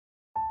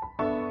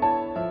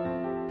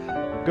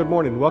Good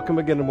morning. Welcome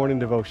again to Morning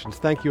Devotions.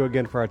 Thank you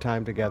again for our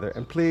time together.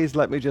 And please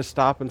let me just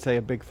stop and say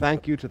a big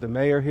thank you to the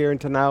mayor here in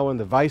Tanawa and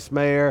the vice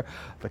mayor,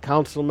 the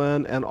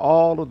councilman, and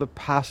all of the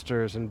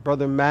pastors, and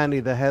Brother Manny,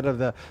 the head of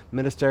the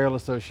Ministerial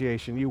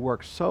Association. You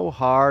worked so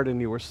hard,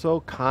 and you were so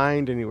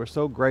kind, and you were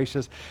so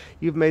gracious.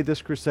 You've made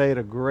this crusade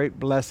a great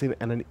blessing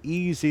and an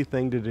easy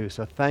thing to do.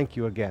 So thank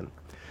you again.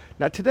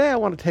 Now today I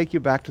want to take you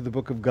back to the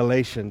book of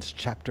Galatians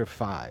chapter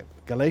 5.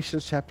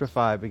 Galatians chapter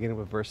 5, beginning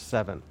with verse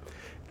 7.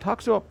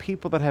 Talks about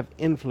people that have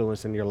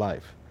influence in your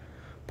life.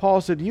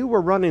 Paul said you were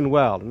running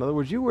well. In other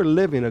words, you were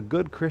living a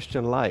good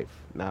Christian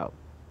life. Now,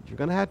 you're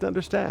going to have to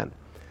understand,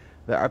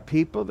 there are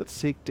people that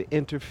seek to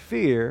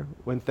interfere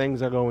when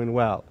things are going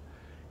well.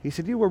 He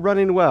said you were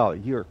running well.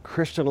 Your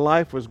Christian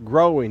life was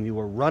growing. You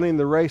were running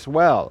the race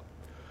well.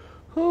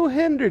 Who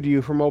hindered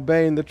you from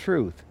obeying the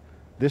truth?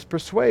 This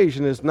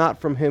persuasion is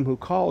not from him who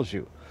calls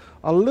you.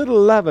 A little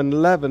leaven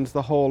leavens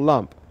the whole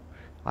lump.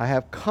 I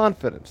have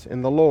confidence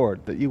in the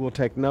Lord that you will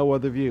take no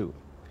other view.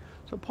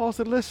 So Paul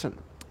said, listen,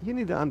 you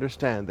need to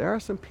understand there are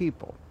some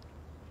people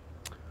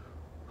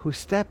who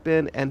step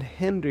in and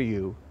hinder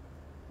you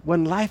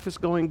when life is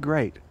going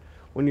great,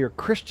 when your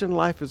Christian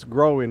life is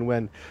growing,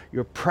 when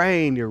you're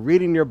praying, you're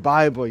reading your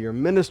Bible, your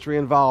ministry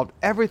involved,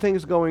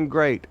 everything's going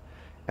great.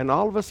 And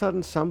all of a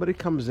sudden somebody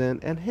comes in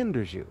and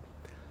hinders you.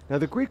 Now,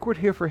 the Greek word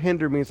here for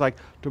hinder means like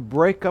to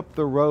break up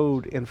the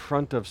road in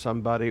front of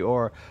somebody,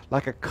 or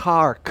like a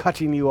car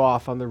cutting you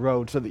off on the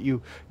road so that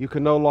you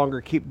can no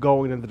longer keep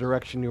going in the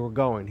direction you were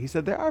going. He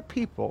said there are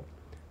people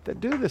that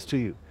do this to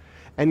you,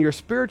 and your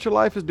spiritual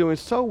life is doing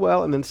so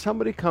well, and then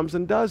somebody comes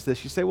and does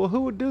this. You say, well,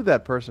 who would do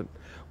that person?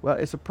 Well,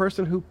 it's a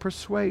person who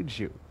persuades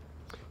you.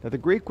 Now, the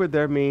Greek word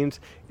there means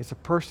it's a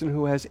person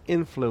who has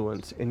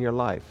influence in your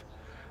life.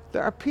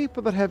 There are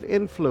people that have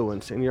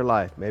influence in your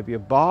life, maybe a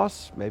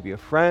boss, maybe a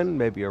friend,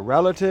 maybe a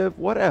relative,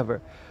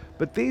 whatever.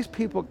 But these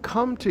people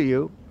come to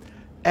you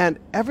and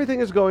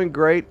everything is going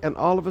great, and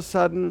all of a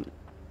sudden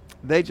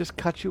they just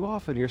cut you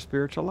off in your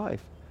spiritual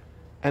life.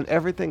 And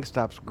everything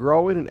stops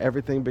growing and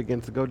everything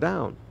begins to go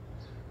down.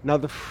 Now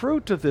the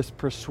fruit of this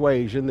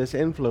persuasion, this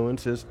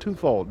influence, is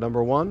twofold.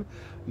 Number one,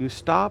 you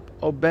stop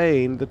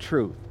obeying the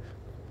truth.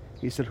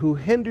 He said, who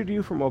hindered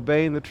you from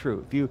obeying the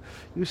truth? You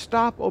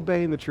stop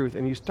obeying the truth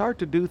and you start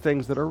to do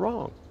things that are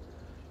wrong.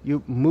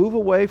 You move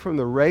away from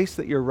the race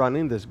that you're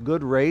running, this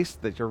good race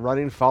that you're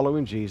running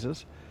following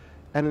Jesus,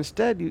 and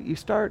instead you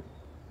start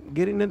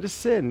getting into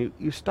sin.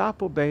 You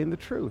stop obeying the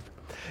truth.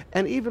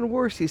 And even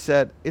worse, he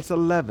said, it's a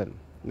leaven.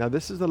 Now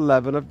this is the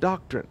leaven of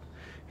doctrine.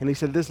 And he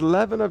said this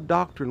leaven of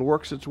doctrine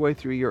works its way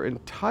through your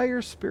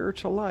entire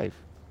spiritual life.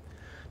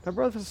 Now,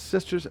 brothers and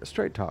sisters,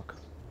 straight talk.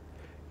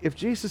 If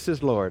Jesus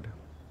is Lord,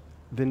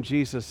 then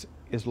Jesus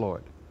is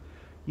Lord.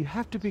 You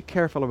have to be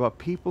careful about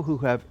people who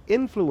have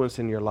influence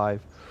in your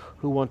life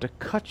who want to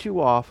cut you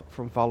off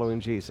from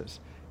following Jesus.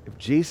 If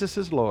Jesus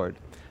is Lord,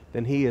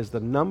 then he is the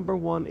number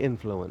one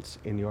influence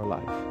in your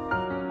life.